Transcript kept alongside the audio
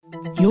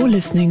You're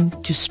listening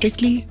to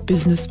Strictly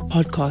Business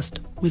Podcast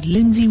with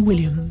Lindsay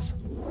Williams.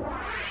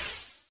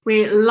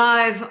 We're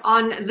live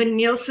on the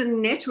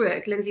Nielsen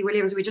Network. Lindsay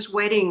Williams, we're just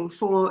waiting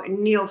for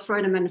Neil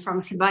Froneman from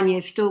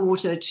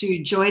Sibanye-Stillwater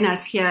to join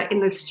us here in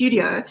the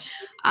studio.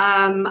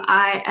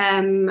 I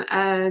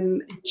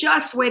am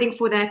just waiting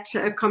for that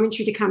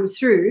commentary to come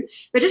through.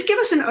 But just give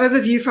us an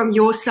overview from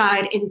your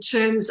side in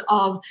terms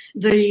of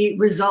the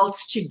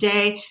results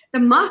today. The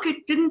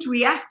market didn't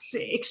react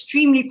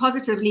extremely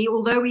positively,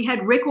 although we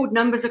had record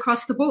numbers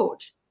across the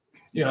board.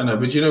 Yeah, I know,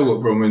 but you know what,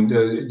 Bronwyn,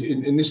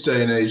 in this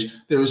day and age,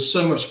 there is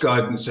so much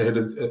guidance ahead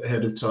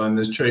of time.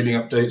 There's trading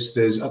updates,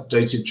 there's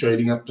updated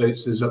trading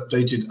updates, there's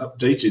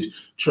updated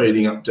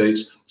trading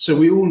updates. So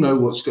we all know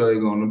what's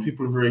going on, and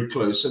people are very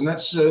close, and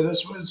that's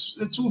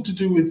all to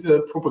do with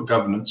proper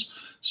governance.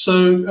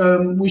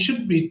 So we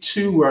shouldn't be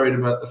too worried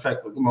about the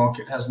fact that the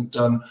market hasn't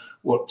done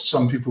what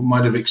some people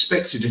might have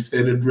expected if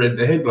they'd have read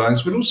the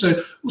headlines. But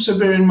also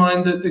bear in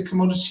mind that the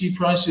commodity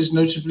prices,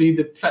 notably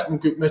the platinum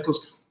group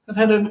metals, have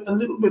had a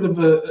little bit of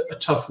a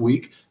tough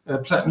week.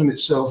 Platinum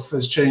itself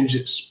has changed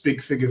its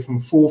big figure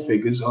from 4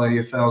 figures, i.e.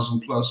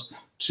 1,000 plus,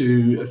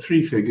 to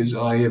 3 figures,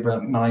 i.e.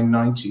 about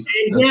 990.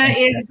 And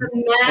here is the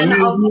man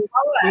of the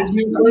hour,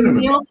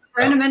 Neil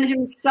Froneman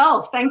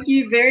himself. Thank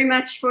you very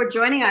much for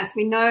joining us.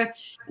 We know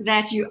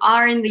that you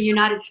are in the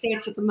United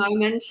States at the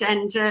moment.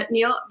 And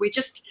Neil, we're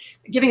just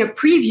giving a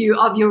preview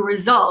of your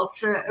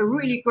results, a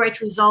really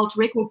great result,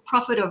 record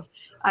profit of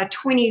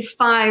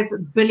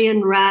 25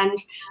 billion Rand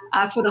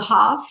for the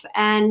half.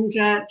 And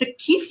the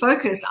key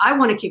focus I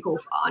want to kick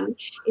off on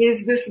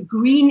is this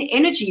green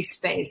energy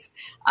space,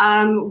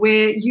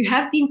 where you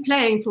have been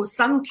playing for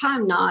some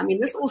time now. I mean,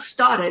 this all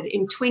started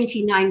in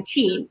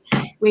 2019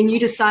 when you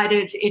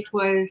decided it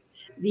was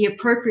the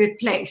appropriate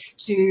place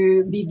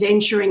to be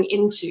venturing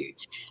into.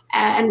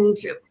 And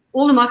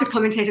all the market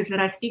commentators that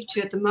I speak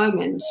to at the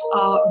moment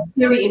are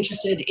very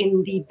interested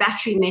in the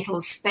battery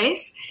metals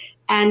space.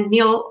 And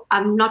Neil,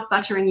 I'm not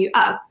buttering you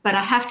up, but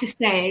I have to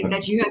say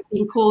that you have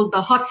been called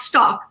the hot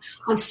stock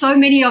on so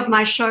many of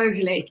my shows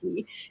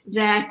lately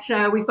that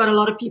we've got a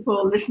lot of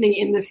people listening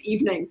in this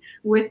evening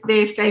with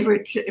their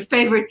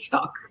favorite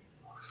stock.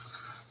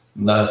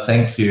 No,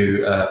 thank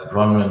you,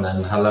 Bronwyn,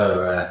 and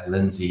hello,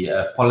 Lindsay.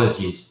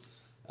 Apologies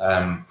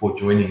for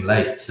joining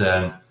late.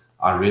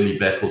 I really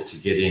battled to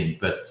get in,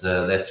 but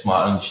that's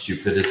my own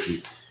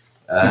stupidity.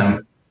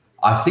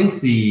 I think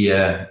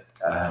there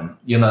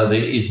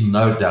is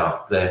no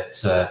doubt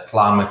that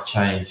climate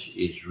change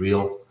is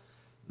real,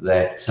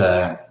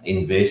 that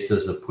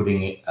investors are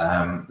putting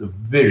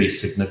very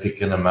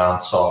significant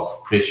amounts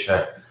of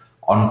pressure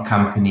on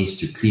companies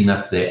to clean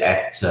up their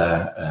act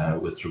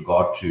with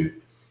regard to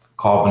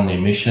carbon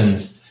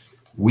emissions.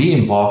 We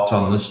embarked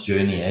on this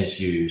journey, as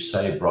you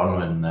say,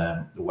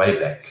 Bronwyn, way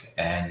back,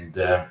 and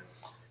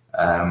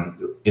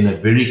in a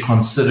very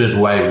considered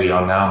way, we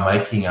are now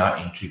making our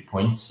entry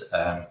points.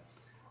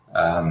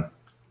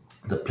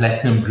 The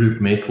platinum group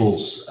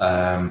metals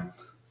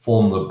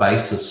form the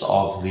basis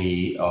of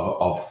the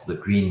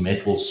green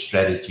metals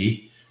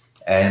strategy,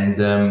 and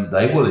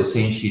they will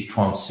essentially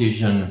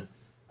transition,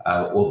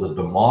 or the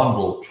demand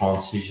will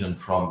transition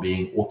from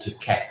being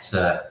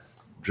autocat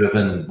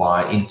driven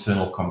by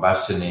internal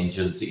combustion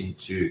engines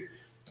into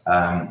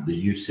the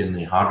use in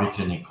the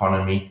hydrogen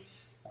economy.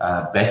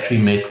 Battery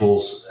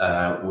metals,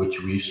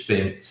 which we've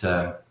spent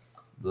the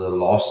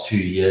last 2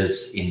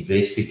 years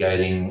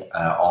investigating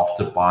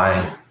after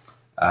buying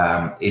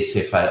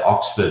SFA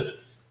Oxford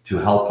to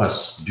help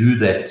us do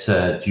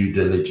that due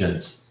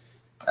diligence.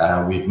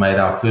 We've made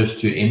our first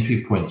 2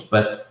 entry points,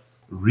 but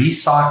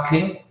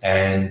recycling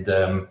and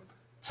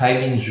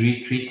tailings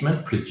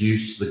retreatment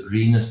produce the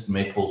greenest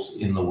metals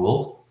in the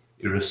world,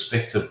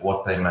 irrespective of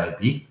what they may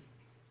be.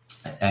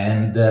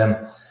 And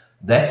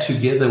that,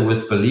 together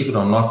with, believe it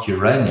or not,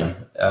 uranium,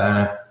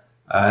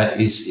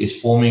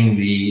 is forming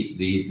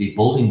the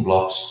building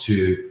blocks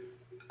to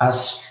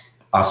us,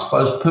 I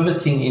suppose,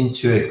 pivoting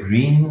into a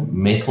green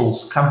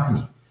metals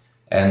company.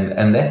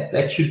 And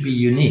that should be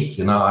unique.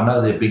 You know, I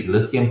know they're big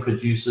lithium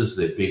producers,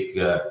 they're big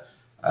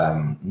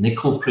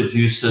nickel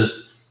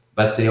producers,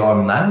 but there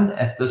are none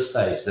at this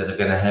stage that are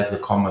going to have the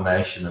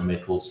combination of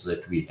metals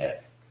that we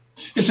have.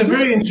 It's a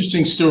very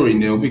interesting story,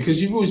 Neil,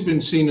 because you've always been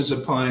seen as a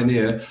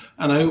pioneer,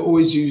 and I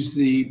always use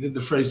the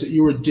phrase that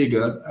you're a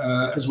digger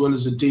as well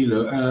as a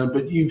dealer,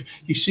 but you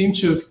seem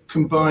to have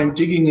combined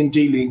digging and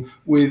dealing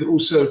with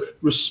also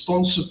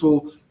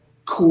responsible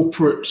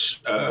corporate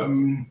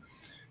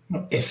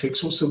not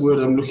ethics, what's the word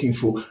I'm looking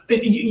for?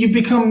 You've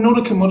become not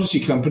a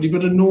commodity company,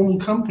 but a normal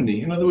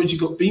company. In other words,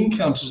 you've got bean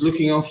counters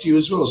looking after you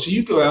as well. So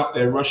you go out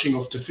there rushing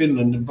off to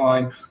Finland and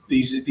buying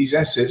these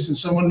assets, and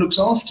someone looks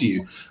after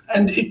you.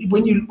 And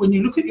when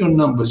you look at your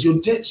numbers, your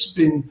debt's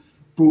been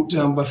brought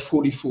down by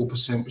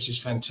 44%, which is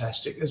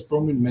fantastic. As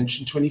Bronwyn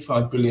mentioned,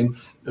 25 billion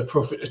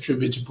profit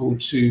attributable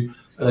to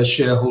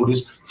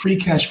shareholders. Free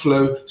cash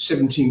flow,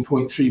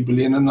 17.3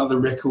 billion, another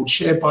record.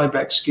 Share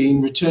buyback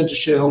scheme, return to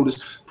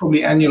shareholders, probably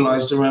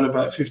annualized around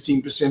about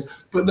 15%.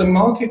 But the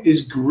market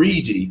is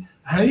greedy.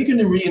 How are you going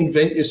to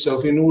reinvent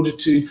yourself in order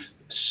to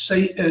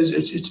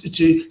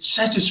to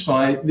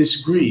satisfy this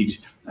greed?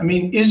 I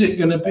mean, is it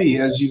going to be,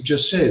 as you've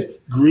just said,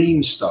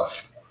 green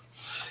stuff?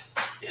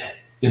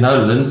 You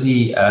know,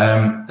 Lindsay,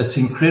 it's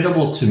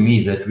incredible to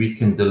me that we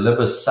can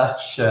deliver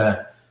such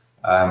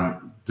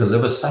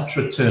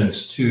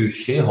returns to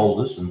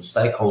shareholders and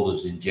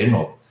stakeholders in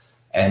general,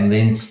 and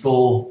then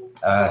still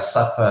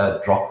suffer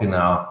a drop in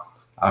our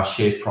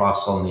share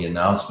price on the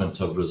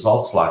announcement of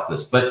results like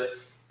this. But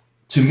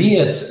to me,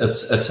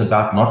 it's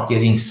about not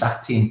getting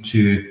sucked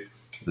into,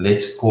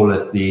 let's call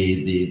it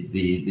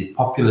the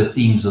popular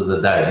themes of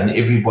the day, and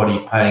everybody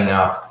paying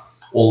out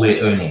all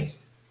their earnings.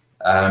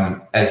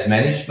 As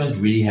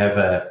management, we have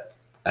a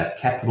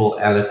capital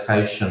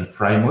allocation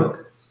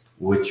framework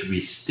which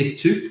we stick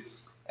to,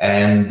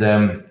 and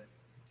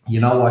you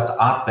know what,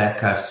 I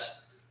back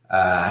us,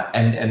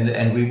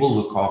 and we will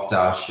look after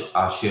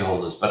our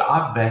shareholders, but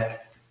I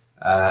back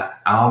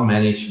our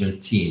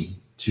management team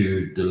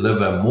to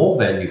deliver more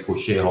value for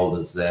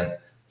shareholders than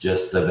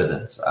just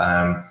dividends.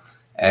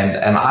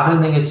 And I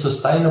don't think it's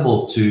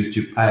sustainable to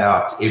pay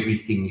out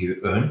everything you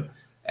earn.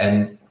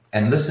 And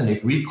listen,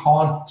 if we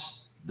can't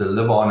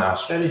deliver on our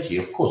strategy,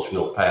 of course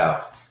we'll pay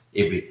out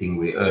everything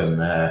we earn.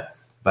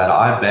 But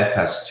I back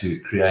us to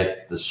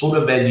create the sort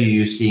of value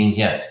you're seeing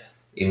here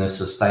in a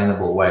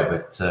sustainable way.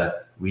 But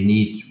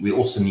we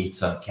also need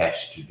some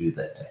cash to do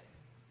that.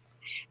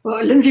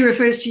 Well, Lindsay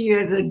refers to you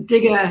as a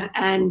digger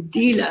and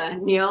dealer,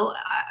 Neil.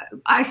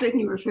 I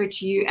certainly refer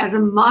to you as a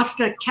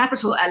master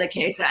capital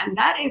allocator, and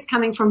that is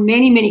coming from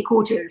many, many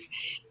quarters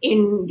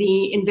in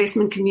the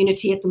investment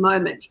community at the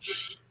moment.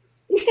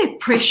 Is there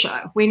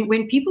pressure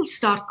when people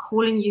start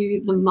calling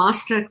you the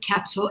master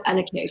capital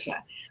allocator?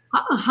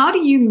 How do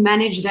you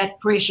manage that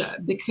pressure?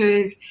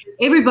 Because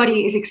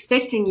everybody is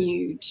expecting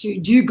you to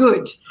do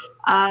good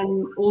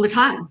all the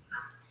time.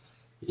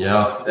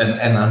 Yeah,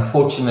 and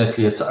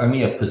unfortunately, it's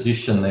only a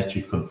position that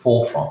you can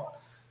fall from.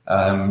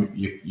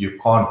 You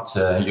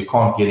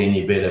can't get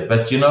any better.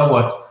 But you know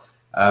what,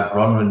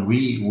 Bronwyn,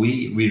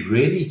 we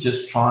really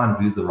just try and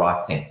do the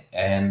right thing.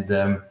 And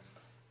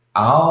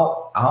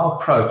our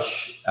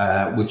approach,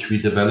 which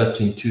we developed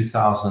in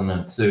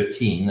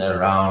 2013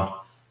 around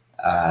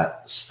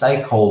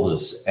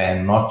stakeholders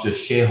and not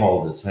just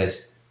shareholders,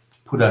 has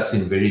put us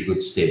in very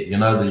good stead. You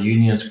know, the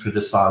unions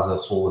criticize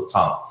us all the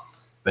time.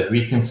 But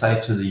we can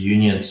say to the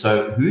union,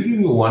 so who do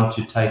you want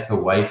to take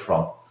away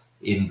from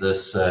in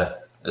this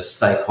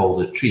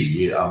stakeholder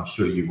tree? I'm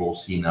sure you've all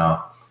seen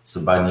our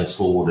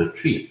Sibanye-Stillwater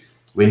tree.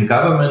 When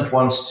government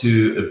wants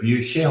to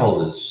abuse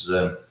shareholders,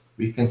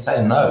 we can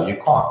say, no,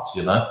 you can't,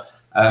 you know.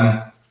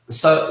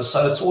 So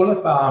it's all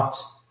about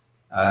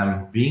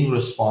being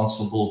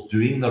responsible,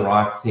 doing the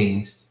right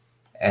things,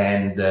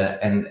 and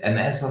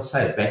as I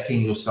say,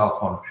 backing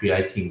yourself on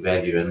creating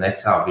value, and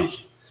that's our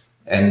vision.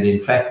 And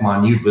in fact,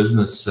 my new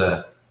business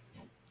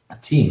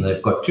team,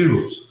 they've got 2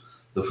 rules.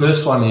 The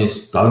first one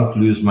is don't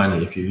lose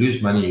money. If you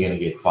lose money, you're going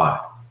to get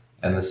fired.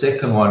 And the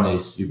second one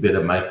is you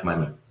better make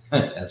money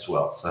as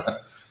well. So.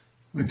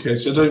 Okay,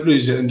 so don't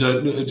lose it, and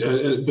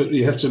but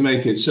you have to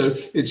make it. So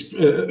it's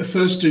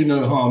first do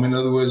no harm. In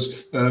other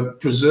words,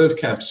 preserve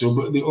capital.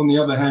 But on the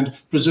other hand,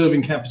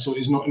 preserving capital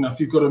is not enough.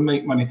 You've got to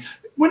make money.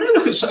 When I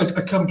look at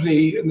a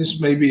company, and this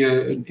may be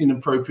an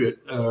inappropriate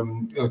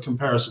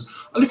comparison,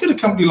 I look at a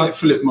company like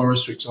Philip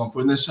Morris, for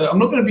example, and they say, I'm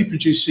not going to be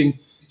producing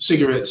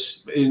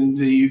cigarettes in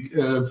the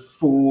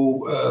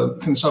for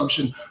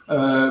consumption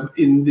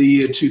in the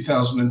year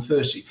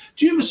 2030.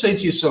 Do you ever say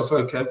to yourself,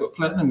 okay, I've got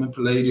platinum and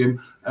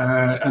palladium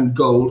and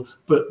gold,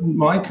 but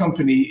my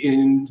company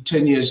in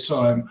 10 years'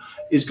 time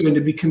is going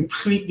to be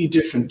completely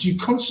different? Do you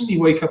constantly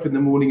wake up in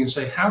the morning and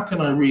say, how can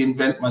I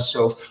reinvent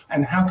myself,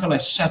 and how can I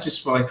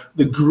satisfy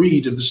the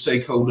greed of the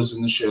stakeholders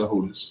and the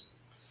shareholders?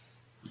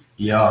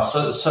 Yeah,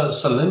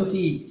 so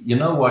Lindsay, you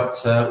know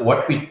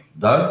what we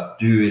don't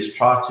do is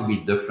try to be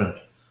different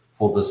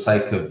for the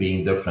sake of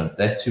being different.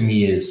 That to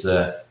me is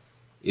a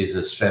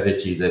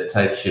strategy that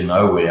takes you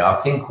nowhere. I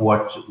think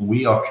what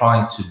we are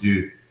trying to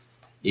do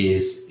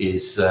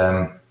is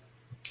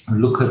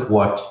look at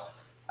what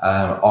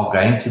are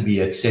going to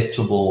be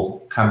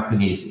acceptable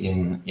companies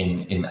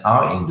in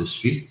our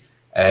industry,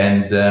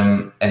 and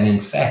in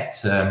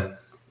fact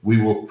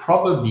we will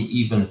probably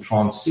even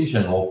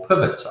transition or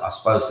pivot. I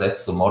suppose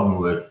that's the modern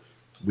word.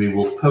 We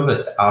will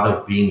pivot out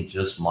of being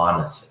just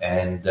miners,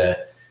 and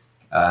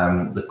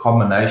the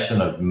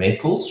combination of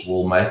metals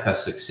will make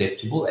us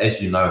acceptable.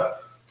 As you know,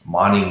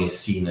 mining is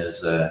seen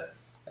as a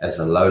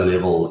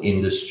low-level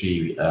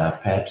industry,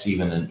 perhaps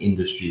even an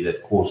industry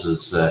that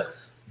causes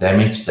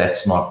damage.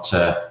 That's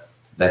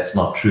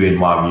not true in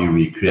my view.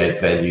 We create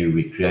value,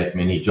 we create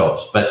many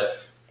jobs, but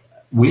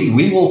we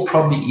will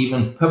probably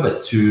even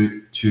pivot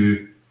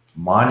to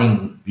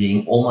mining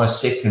being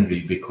almost secondary,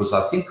 because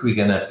I think we're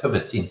going to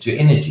pivot into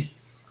energy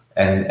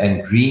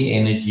and green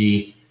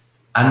energy,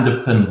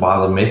 underpinned by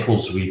the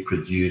metals we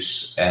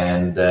produce,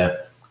 and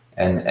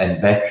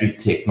battery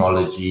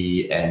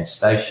technology and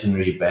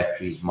stationary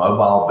batteries,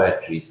 mobile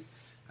batteries,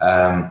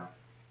 and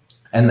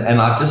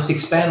I'll just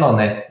expand on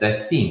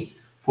that theme.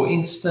 For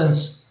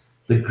instance,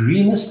 the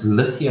greenest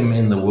lithium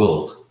in the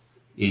world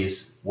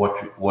is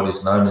what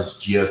is known as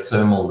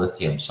geothermal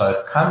lithium. So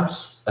it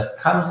comes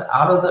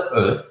out of the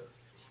earth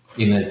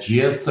in a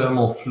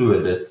geothermal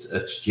fluid.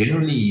 It's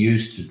generally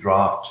used to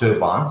drive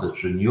turbines.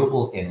 It's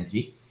renewable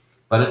energy,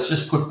 but it's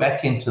just put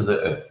back into the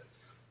earth.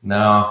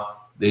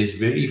 Now, there's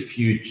very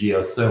few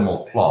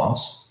geothermal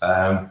plants.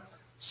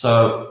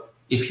 So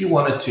if you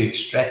wanted to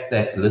extract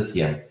that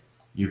lithium,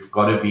 you've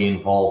got to be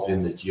involved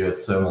in the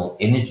geothermal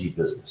energy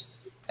business.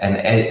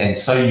 And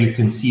so you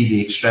can see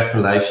the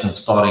extrapolation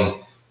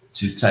starting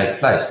to take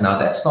place. Now,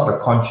 that's not a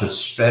conscious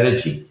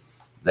strategy.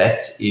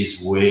 That is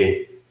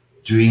where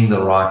doing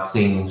the right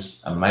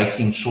things and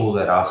making sure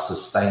that our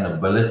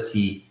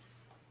sustainability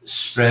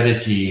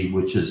strategy,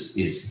 which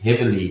is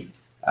heavily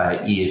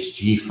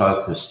ESG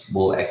focused,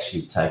 will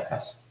actually take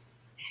us.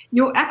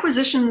 Your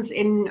acquisitions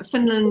in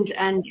Finland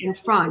and in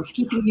France,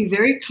 keeping you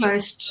very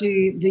close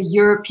to the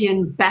European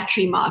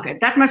battery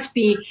market, that must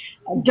be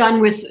done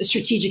with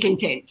strategic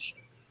intent.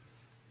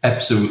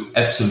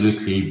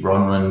 Absolutely,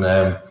 Bronwyn.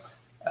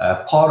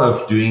 Part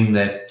of doing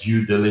that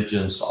due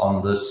diligence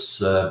on this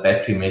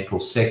battery metal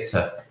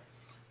sector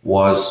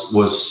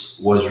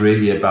was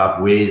really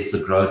about where is the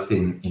growth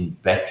in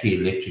battery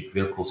electric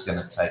vehicles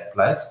going to take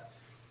place,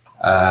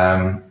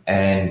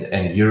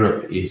 and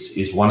Europe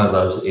is one of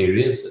those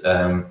areas,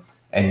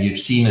 and you've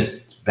seen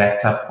it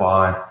backed up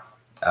by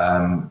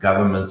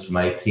governments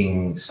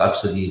making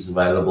subsidies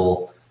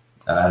available,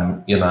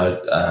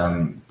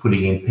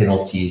 putting in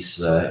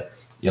penalties,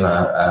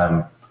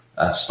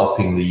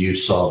 stopping the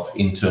use of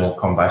internal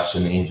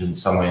combustion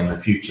engines somewhere in the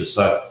future.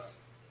 So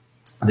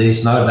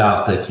there's no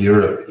doubt that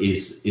Europe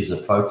is a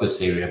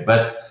focus area,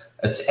 but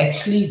it's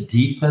actually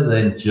deeper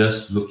than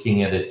just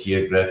looking at it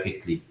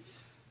geographically.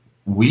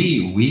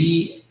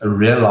 We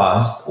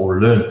realized or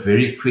learned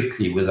very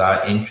quickly with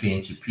our entry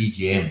into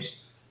PGMs,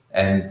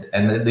 and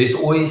there's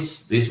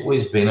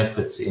always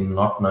benefits in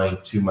not knowing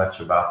too much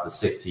about the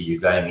sector you're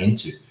going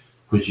into,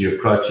 because you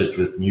approach it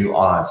with new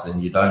eyes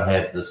and you don't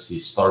have this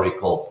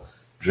historical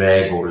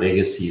drag or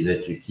legacy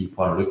that you keep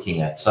on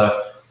looking at.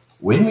 So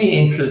when we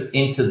entered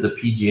the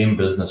PGM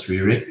business,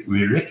 we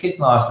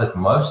recognized that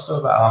most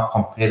of our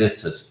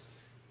competitors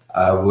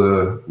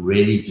were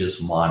really just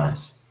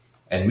miners.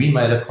 And we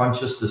made a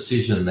conscious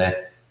decision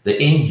that the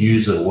end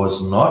user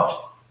was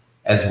not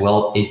as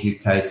well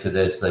educated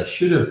as they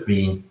should have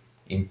been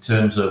in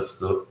terms of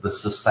the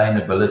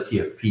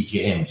sustainability of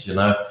PGMs.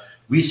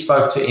 We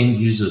spoke to end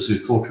users who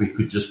thought we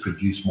could just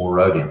produce more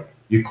rhodium.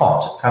 You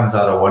can't. It comes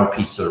out of one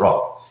piece of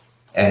rock.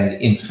 And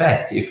in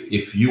fact,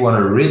 if you want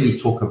to really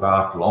talk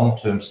about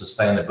long-term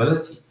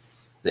sustainability,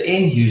 the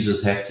end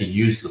users have to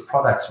use the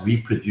products we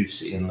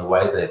produce in the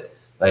way that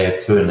they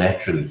occur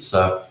naturally.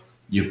 So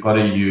you've got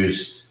to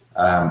use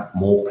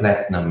more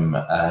platinum,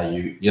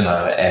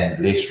 and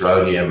less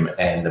rhodium,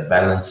 and a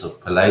balance of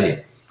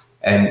palladium.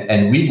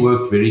 And we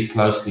work very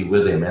closely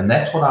with them. And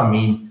that's what I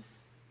mean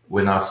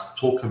when I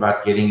talk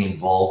about getting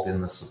involved in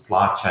the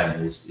supply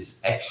chain,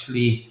 is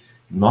actually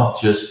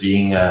not just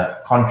being a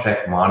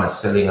contract miner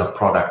selling a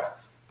product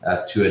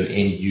to an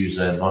end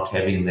user, not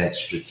having that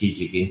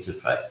strategic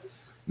interface.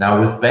 Now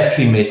with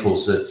battery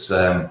metals, it's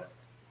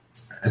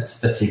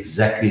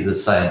exactly the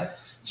same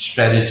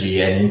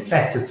strategy, and in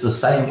fact, it's the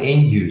same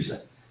end user.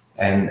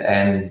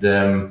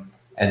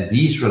 And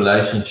these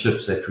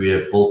relationships that we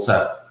have built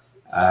up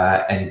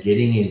and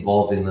getting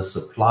involved in the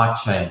supply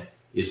chain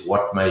is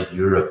what made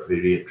Europe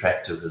very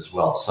attractive as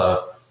well.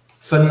 So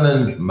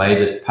Finland made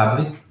it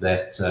public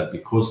that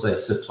because they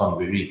sit on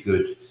very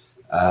good,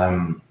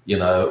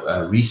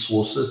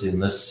 resources in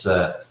this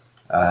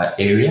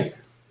area,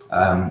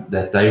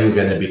 that they were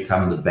going to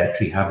become the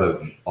battery hub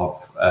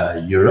of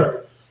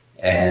Europe,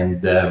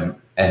 and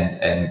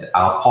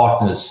our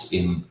partners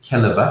in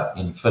Keliber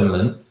in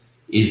Finland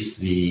is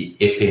the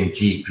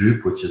FMG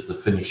group, which is the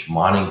Finnish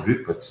mining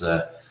group. It's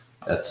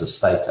a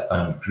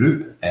state-owned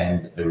group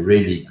and a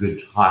really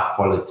good,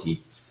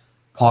 high-quality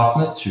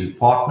partner to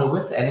partner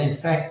with. And in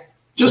fact,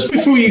 just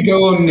before you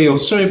go on, Neil,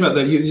 sorry about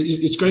that.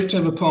 It's great to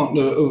have a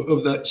partner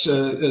of that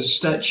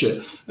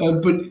stature.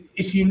 But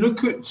if you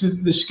look at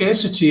the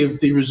scarcity of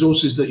the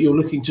resources that you're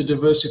looking to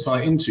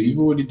diversify into, you've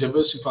already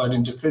diversified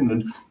into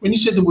Finland. When you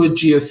said the word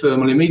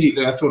geothermal,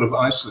 immediately I thought of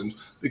Iceland,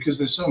 because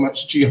there's so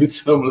much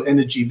geothermal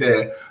energy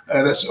there.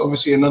 That's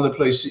obviously another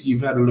place that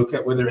you've had a look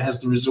at. Whether it has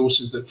the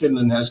resources that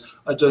Finland has,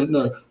 I don't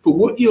know. But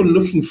what you're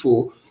looking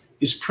for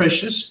is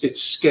precious,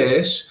 it's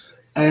scarce,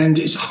 and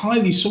it's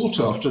highly sought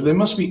after. There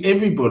must be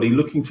everybody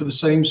looking for the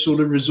same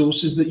sort of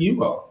resources that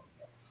you are.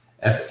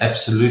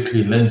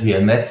 Absolutely, Lindsay.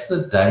 And that's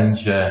the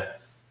danger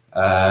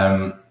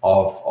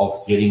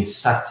of getting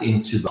sucked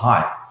into the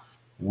hype.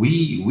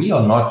 We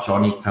are not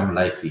Johnny come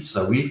lately.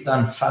 So we've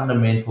done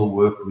fundamental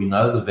work. We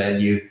know the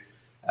value.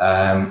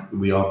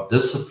 We are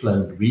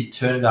disciplined. We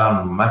turn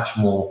down much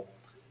more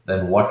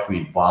than what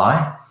we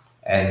buy.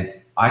 And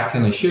I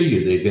can assure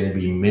you there are going to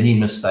be many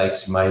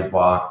mistakes made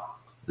by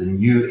the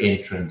new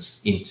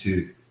entrants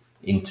into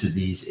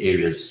these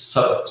areas.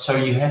 So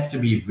you have to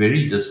be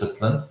very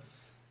disciplined.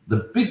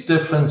 The big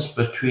difference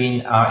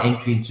between our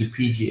entry into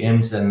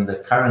PGMs and the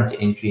current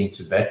entry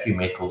into battery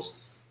metals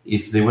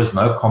is there was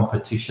no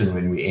competition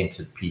when we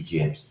entered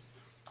PGMs.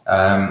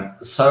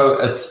 So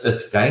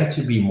it's going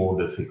to be more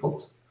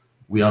difficult.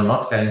 We are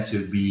not going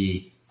to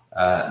be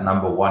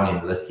number one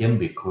in lithium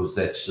because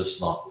that's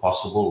just not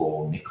possible,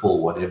 or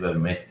nickel, whatever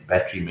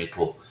battery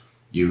metal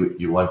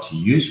you want to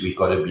use. We've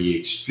got to be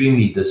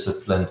extremely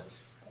disciplined.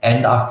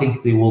 And I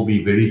think there will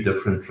be very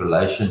different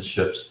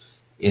relationships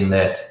in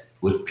that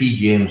with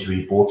PGMs,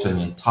 we bought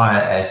an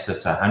entire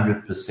asset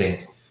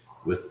 100%.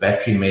 With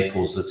battery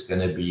metals, it's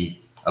going to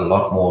be a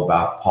lot more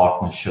about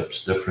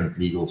partnerships, different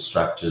legal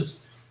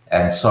structures,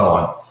 and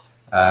so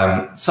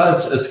on. So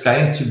it's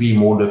going to be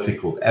more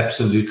difficult.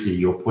 Absolutely,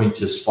 your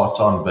point is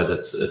spot on, but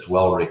it's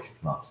well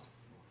recognized.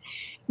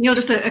 Neil,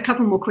 just a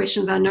couple more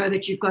questions. I know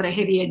that you've got a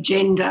heavy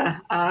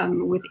agenda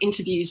with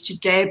interviews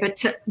today,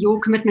 but your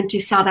commitment to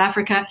South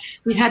Africa,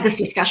 we've had this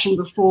discussion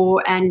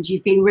before, and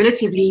you've been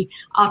relatively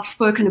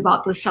outspoken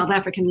about the South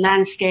African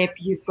landscape.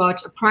 You've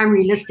got a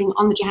primary listing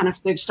on the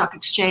Johannesburg Stock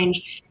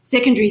Exchange,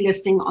 secondary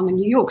listing on the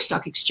New York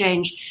Stock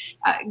Exchange.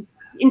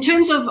 In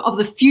terms of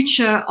the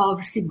future of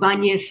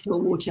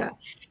Sibanye-Stillwater,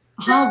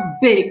 how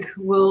big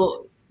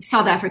will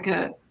South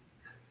Africa,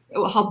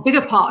 or how big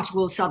a part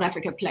will South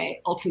Africa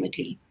play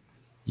ultimately?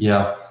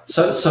 Yeah,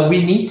 so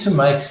we need to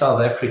make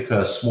South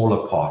Africa a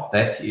smaller part.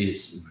 That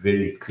is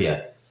very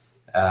clear.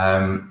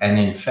 And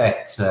in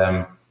fact,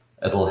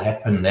 it'll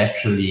happen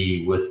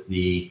naturally with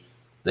the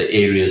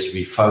areas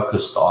we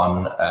focused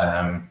on.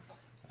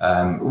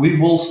 We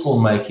will still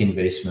make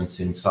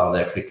investments in South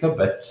Africa,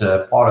 but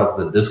part of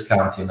the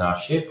discount in our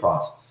share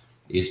price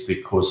is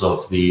because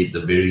of the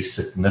very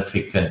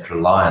significant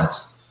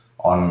reliance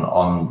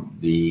on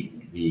the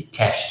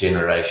cash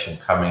generation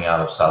coming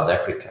out of South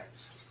Africa.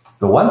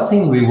 The one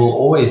thing we will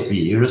always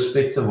be,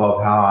 irrespective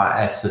of how our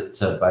asset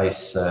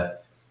base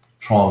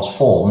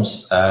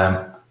transforms,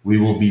 we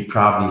will be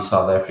proudly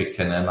South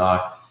African. And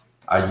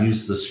I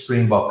use the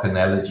Springbok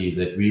analogy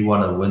that we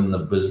want to win the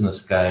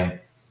business game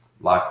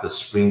like the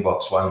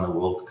Springboks won the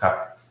World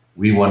Cup.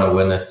 We want to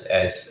win it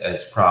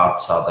as proud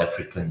South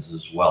Africans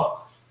as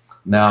well.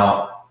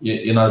 Now,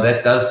 you know,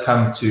 that does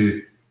come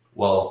to,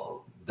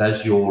 well,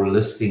 does your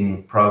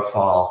listing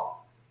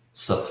profile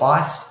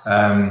suffice?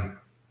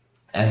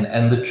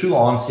 And the true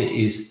answer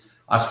is,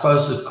 I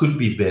suppose it could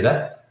be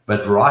better,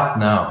 but right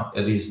now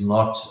it is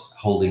not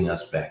holding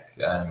us back.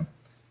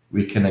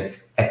 We can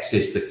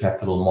access the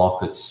capital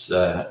markets,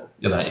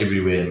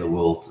 everywhere in the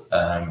world.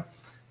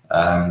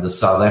 The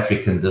South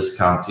African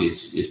discount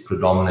is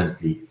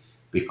predominantly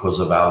because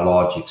of our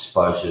large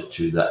exposure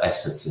to the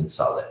assets in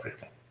South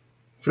Africa.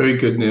 Very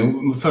good,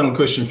 Neil. Final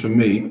question from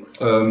me,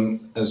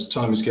 as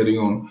time is getting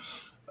on.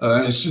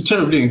 It's a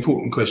terribly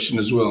important question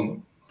as well,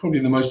 probably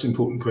the most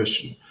important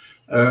question.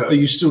 Are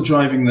you still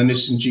driving the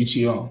Nissan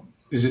GTR?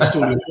 Is it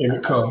still your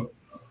favorite car?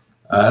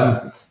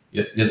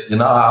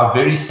 I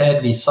very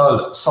sadly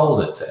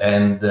sold it,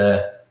 and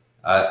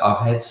I've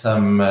had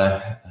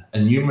a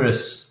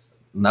numerous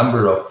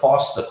number of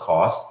faster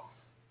cars,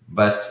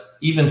 but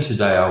even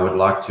today I would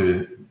like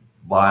to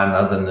buy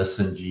another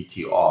Nissan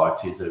GTR.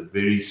 It is a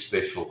very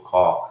special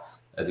car.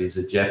 It is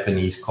a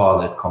Japanese car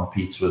that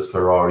competes with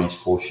Ferraris,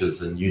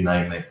 Porsches, and you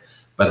name it.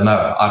 But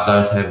no, I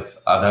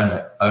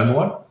don't own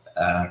one.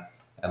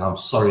 And I'm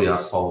sorry I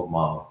sold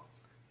mine.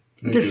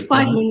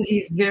 Despite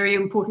Lindsay's very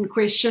important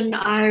question,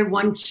 I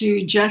want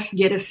to just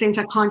get a sense.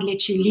 I can't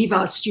let you leave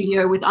our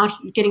studio without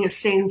getting a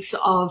sense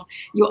of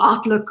your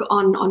outlook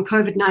on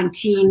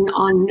COVID-19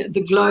 on the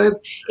globe.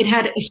 It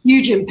had a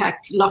huge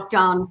impact,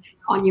 lockdown,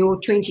 on your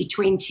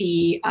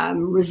 2020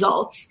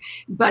 results.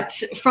 But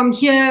from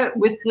here,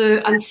 with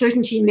the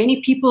uncertainty,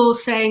 many people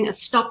saying a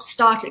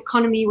stop-start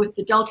economy with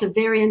the Delta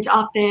variant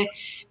out there,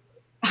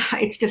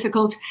 it's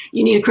difficult.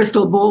 You need a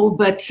crystal ball,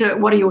 but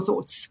what are your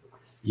thoughts?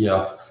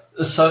 Yeah,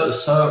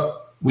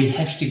 so we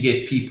have to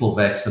get people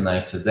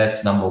vaccinated.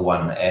 That's number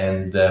one.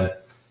 And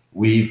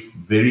we've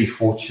very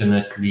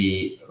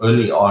fortunately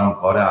early on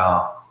got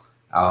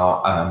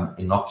our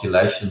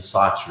inoculation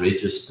sites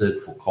registered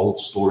for cold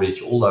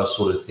storage, all those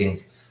sort of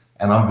things.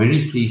 And I'm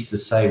very pleased to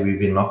say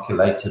we've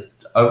inoculated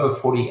over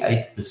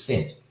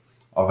 48%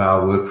 of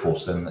our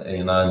workforce. And,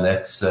 and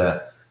that's...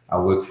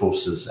 our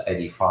workforce is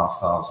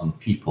 85,000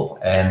 people,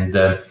 and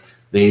there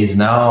is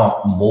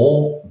now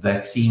more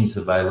vaccines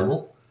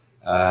available,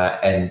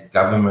 and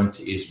government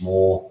is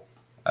more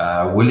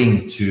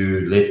willing to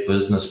let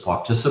business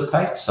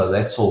participate. So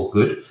that's all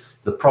good.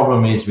 The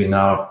problem is we're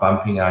now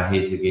bumping our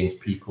heads against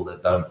people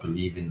that don't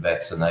believe in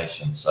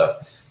vaccination. So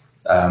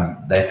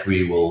that we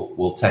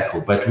will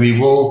tackle, but we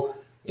will,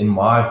 in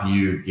my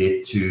view,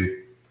 get to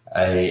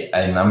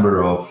a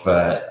number of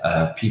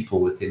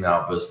people within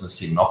our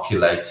business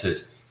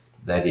inoculated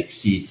that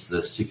exceeds the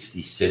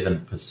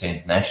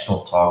 67%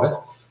 national target,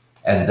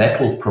 and that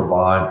will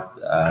provide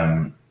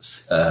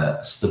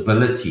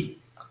stability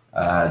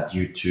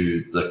due to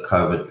the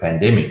COVID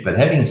pandemic. But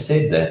having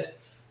said that,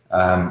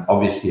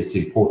 obviously it's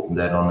important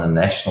that on a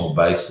national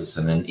basis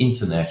and an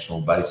international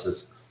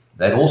basis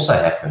that also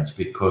happens,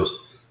 because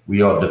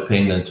we are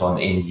dependent on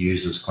end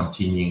users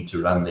continuing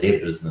to run their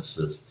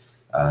businesses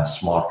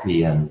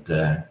smartly and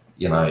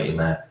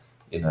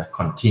in a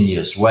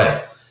continuous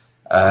way.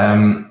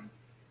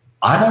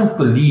 I don't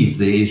believe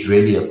there is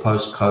really a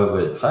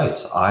post-COVID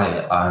phase.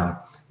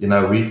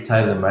 We've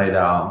tailor-made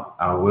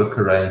our work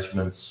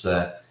arrangements.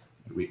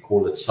 We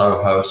call it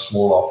SOHO,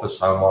 small office,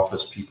 home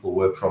office. People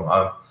work from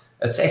home.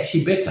 It's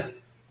actually better.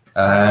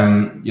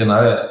 The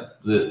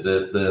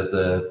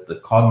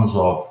cons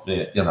of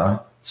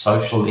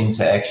social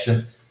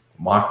interaction.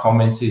 My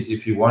comment is,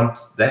 if you want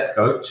that,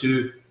 go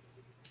to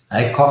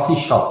a coffee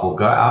shop or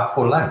go out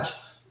for lunch.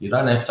 You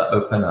don't have to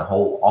open a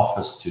whole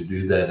office to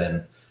do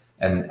that,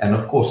 and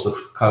of course the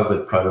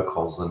COVID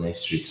protocols are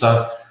necessary.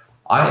 So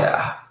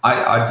I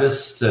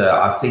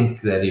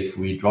think that if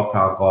we drop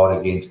our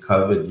guard against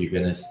COVID, you're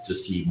going to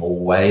see more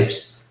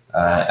waves,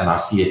 and I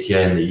see it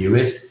here in the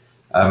US.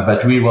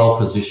 But we're well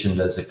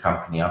positioned as a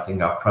company. I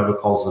think our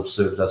protocols have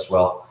served us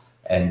well,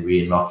 and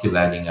we're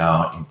inoculating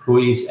our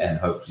employees and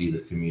hopefully the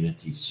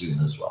community soon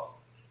as well.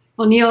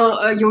 Well,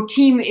 Neil, your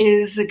team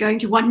is going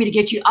to want me to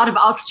get you out of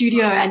our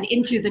studio and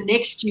into the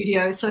next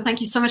studio. So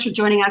thank you so much for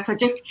joining us.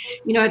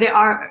 There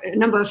are a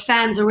number of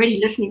fans already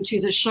listening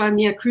to the show.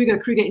 Mia Kruger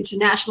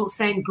International,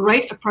 saying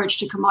great approach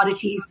to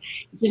commodities.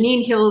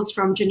 Janine Hills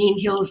from Janine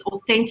Hills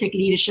Authentic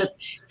Leadership,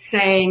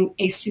 saying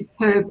a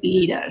superb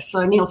leader.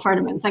 So Neil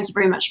Froneman, thank you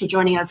very much for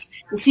joining us.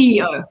 The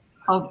CEO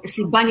of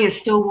Sibanye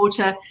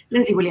Stillwater,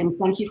 Lindsay Williams,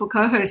 thank you for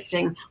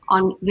co-hosting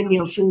on the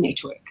Nielsen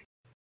Network.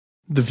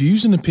 The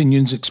views and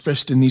opinions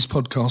expressed in these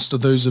podcasts are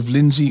those of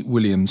Lindsay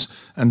Williams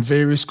and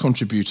various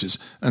contributors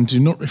and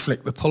do not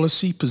reflect the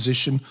policy,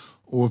 position,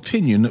 or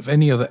opinion of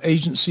any other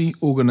agency,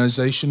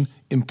 organisation,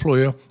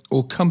 employer,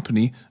 or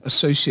company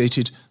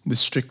associated with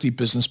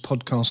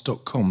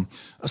strictlybusinesspodcast.com.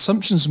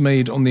 Assumptions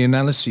made on the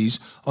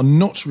analyses are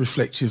not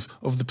reflective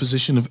of the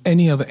position of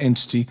any other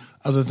entity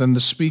other than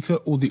the speaker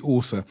or the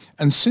author.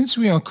 And since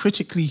we are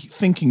critically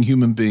thinking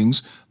human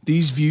beings,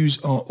 these views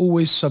are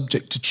always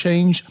subject to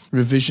change,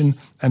 revision,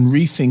 and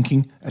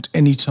rethinking at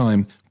any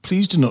time.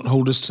 Please do not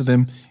hold us to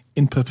them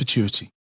in perpetuity.